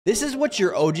This is what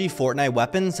your OG Fortnite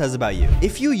weapon says about you.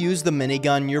 If you use the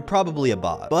minigun, you're probably a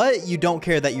bot, but you don't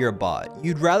care that you're a bot.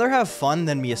 You'd rather have fun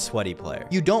than be a sweaty player.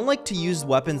 You don't like to use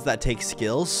weapons that take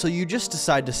skills, so you just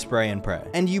decide to spray and pray.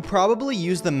 And you probably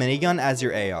use the minigun as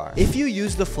your AR. If you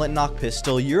use the flintlock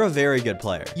pistol, you're a very good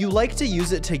player. You like to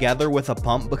use it together with a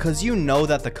pump because you know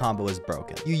that the combo is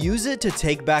broken. You use it to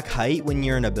take back height when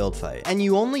you're in a build fight. And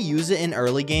you only use it in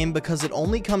early game because it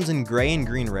only comes in gray and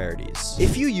green rarities.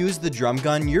 If you use the drum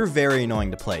gun, you're very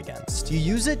annoying to play against. You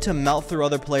use it to melt through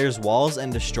other players' walls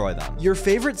and destroy them. Your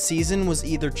favorite season was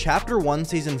either Chapter 1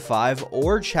 Season 5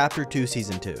 or Chapter 2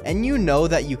 Season 2, and you know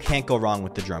that you can't go wrong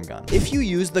with the drum gun. If you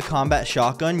use the combat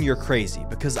shotgun, you're crazy,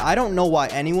 because I don't know why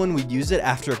anyone would use it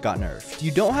after it got nerfed.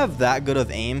 You don't have that good of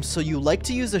aim, so you like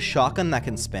to use a shotgun that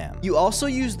can spam. You also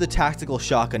use the tactical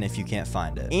shotgun if you can't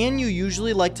find it, and you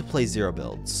usually like to play zero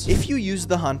builds. If you use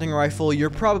the hunting rifle, you're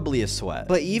probably a sweat,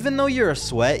 but even though you're a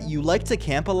sweat, you like to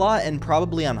camp a lot and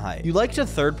probably on height. You like to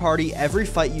third party every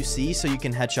fight you see so you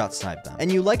can headshot snipe them,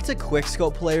 and you like to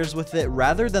quickscope players with it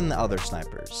rather than the other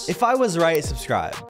snipers. If I was right, subscribe.